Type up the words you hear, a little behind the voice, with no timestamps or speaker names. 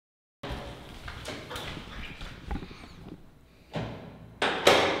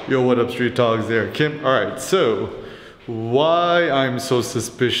Yo, what up, Street Dogs there, Kim? Alright, so why I'm so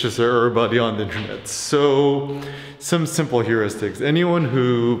suspicious of everybody on the internet. So, some simple heuristics. Anyone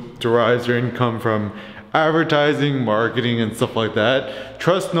who derives their income from advertising, marketing, and stuff like that,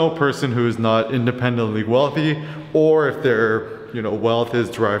 trust no person who is not independently wealthy, or if their wealth is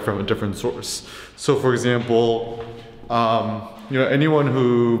derived from a different source. So, for example, anyone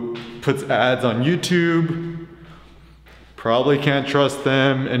who puts ads on YouTube, probably can't trust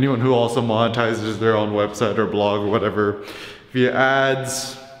them. Anyone who also monetizes their own website or blog or whatever via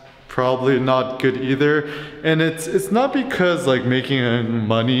ads, probably not good either. And it's not because like making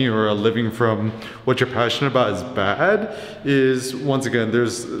money or a living from what you're passionate about is bad. Is once again,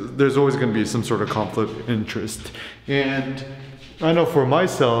 there's always going to be some sort of conflict of interest. And I know for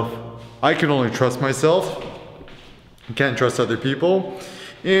myself, I can only trust myself. I can't trust other people.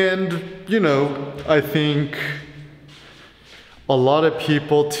 And I think a lot of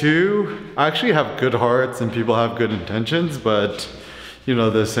people too actually have good hearts and people have good intentions, but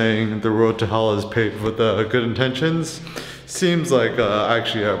the saying, the road to hell is paved with good intentions, seems like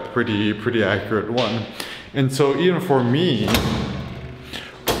actually a pretty accurate one. And so even for me,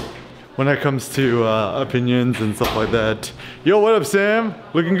 when it comes to opinions and stuff like that, yo, what up, Sam?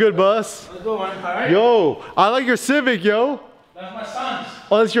 Looking good, boss. How's it going? All right. Yo, I like your Civic, yo. That's my son's.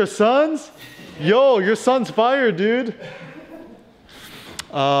 Oh, that's your son's? Yo, your son's fire, dude.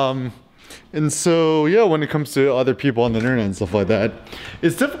 And so, yeah, when it comes to other people on the internet and stuff like that,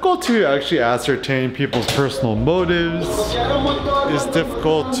 it's difficult to actually ascertain people's personal motives. It's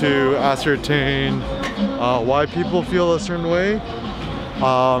difficult to ascertain why people feel a certain way.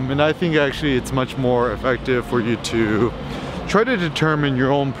 And I think actually it's much more effective for you to try to determine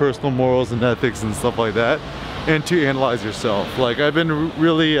your own personal morals and ethics and stuff like that, and to analyze yourself. Like, I've been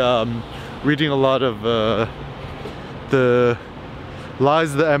really reading a lot of the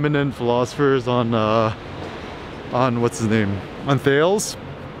lies of the eminent philosophers on what's his name, on Thales,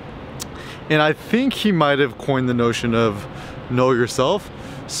 and I think he might have coined the notion of know yourself.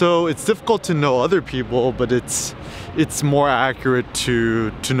 So it's difficult to know other people, but it's more accurate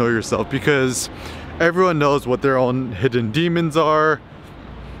to know yourself, because everyone knows what their own hidden demons are.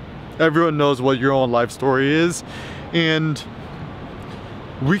 Everyone knows what your own life story is, and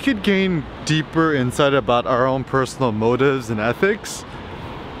we could gain deeper insight about our own personal motives and ethics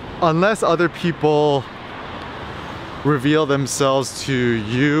unless other people reveal themselves to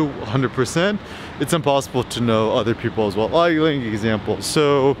you 100%. It's impossible to know other people as well. I'll give you an example.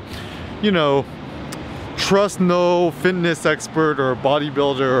 So, trust no fitness expert or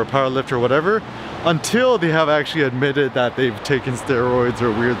bodybuilder or powerlifter or whatever until they have actually admitted that they've taken steroids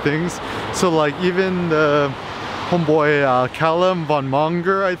or weird things. So like even the homeboy CALUM VON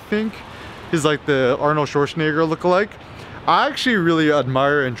MOGER, I think, is like the Arnold Schwarzenegger lookalike. I actually really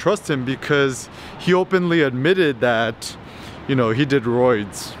admire and trust him because he openly admitted that, he did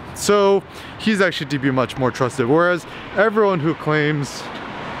roids. So he's actually to be much more trusted. Whereas everyone who claims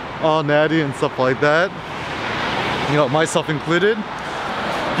all natty and stuff like that, myself included,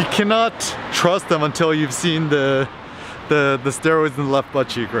 you cannot trust them until you've seen the steroids in the left butt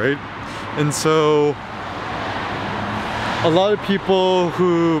cheek, right? And so a lot of people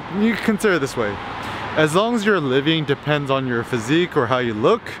who, you consider it this way, as long as your living depends on your physique or how you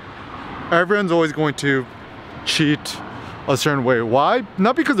look, everyone's always going to cheat a certain way. Why?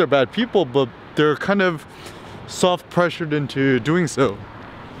 Not because they're bad people, but they're kind of soft pressured into doing so.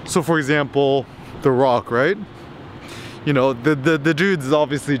 So for example, The Rock, right? The dude's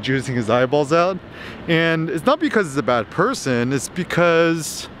obviously juicing his eyeballs out, and it's not because he's a bad person, it's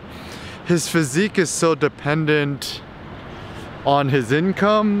because his physique is so dependent on his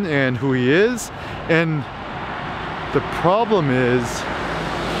income and who he is. And the problem is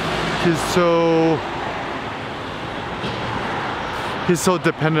he's so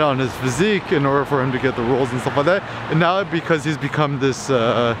dependent on his physique in order for him to get the roles and stuff like that. And now because he's become this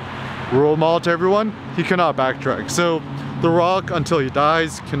role model to everyone, he cannot backtrack. So The Rock, until he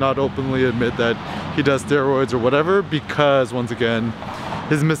dies, cannot openly admit that he does steroids or whatever, because once again,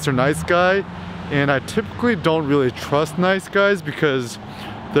 he's Mr. Nice Guy. And I typically don't really trust nice guys because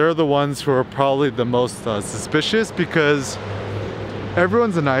they're the ones who are probably the most suspicious, because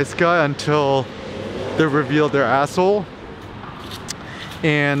everyone's a nice guy until they reveal their asshole.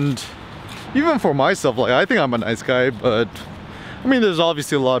 And even for myself, like, I think I'm a nice guy, but I mean, there's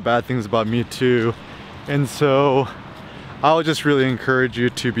obviously a lot of bad things about me too. And so I would just really encourage you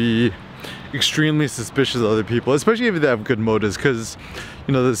to be extremely suspicious of other people, especially if they have good motives, because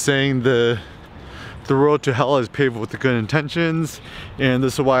the saying, the road to hell is paved with the good intentions. And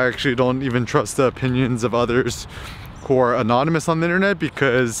this is why I actually don't even trust the opinions of others who are anonymous on the internet,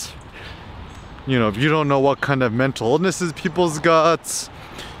 because you know, if you don't know what kind of mental illnesses people's got,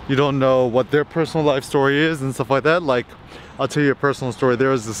 you don't know what their personal life story is and stuff like that. Like, I'll tell you a personal story. There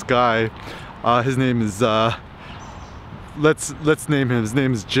was this guy, his name is let's name him. His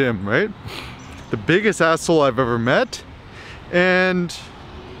name is Jim, right? The biggest asshole I've ever met. And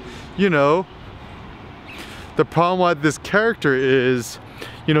you know, the problem with this character is,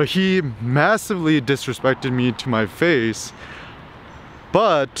 you know, he massively disrespected me to my face,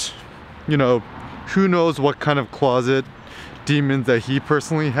 but you know, who knows what kind of closet demons that he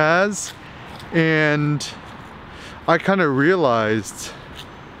personally has. And I kind of realized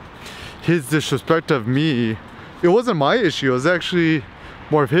his disrespect of me, it wasn't my issue, it was actually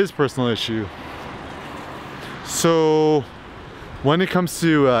more of his personal issue. So when it comes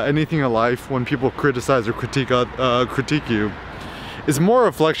to anything in life, when people criticize or critique you, it's more a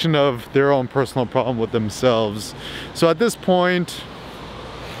reflection of their own personal problem with themselves. So at this point,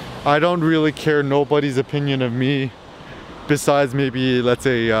 I don't really care nobody's opinion of me, besides maybe, let's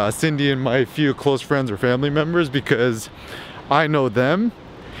say, Cindy and my few close friends or family members, because I know them.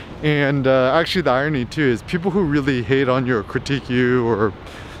 And actually the irony too is people who really hate on you or critique you or,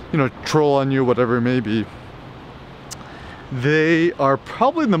 you know, troll on you, whatever it may be, they are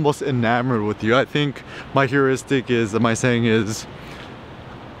probably the most enamored with you. I think my heuristic is, my saying is,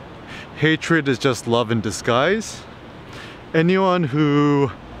 hatred is just love in disguise. Anyone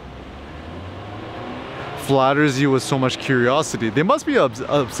who flatters you with so much curiosity, they must be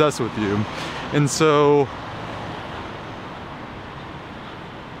obsessed with you. And so,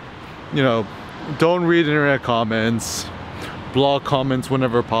 you know, don't read internet comments, blog comments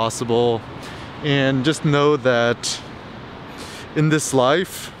whenever possible, and just know that in this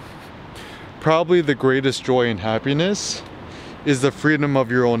life, probably the greatest joy and happiness is the freedom of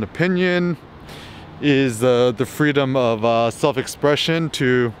your own opinion, is the freedom of self-expression,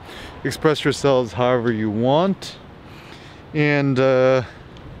 to express yourselves however you want, and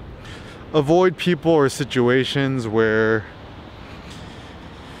avoid people or situations where,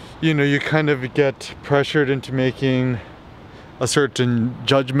 you know, you kind of get pressured into making a certain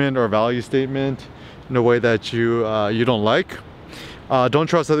judgment or value statement in a way that you don't like. Don't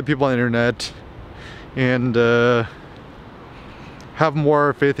trust other people on the internet, and have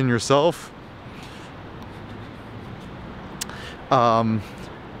more faith in yourself.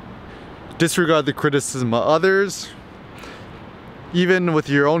 Disregard the criticism of others. Even with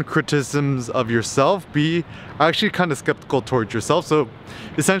your own criticisms of yourself, be actually kind of skeptical towards yourself. So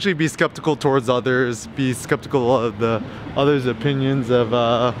essentially be skeptical towards others, be skeptical of the others' opinions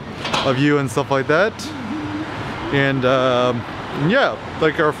of you and stuff like that. And yeah,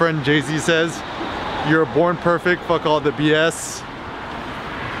 like our friend Jay-Z says, you're born perfect, fuck all the BS.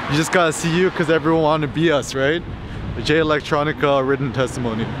 You just gotta see you because everyone wanna be us, right? The Jay Electronica written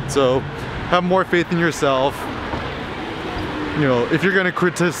testimony. So have more faith in yourself. You know, if you're gonna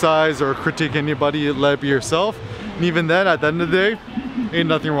criticize or critique anybody, let it be yourself. And even then, at the end of the day, ain't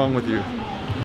nothing wrong with you.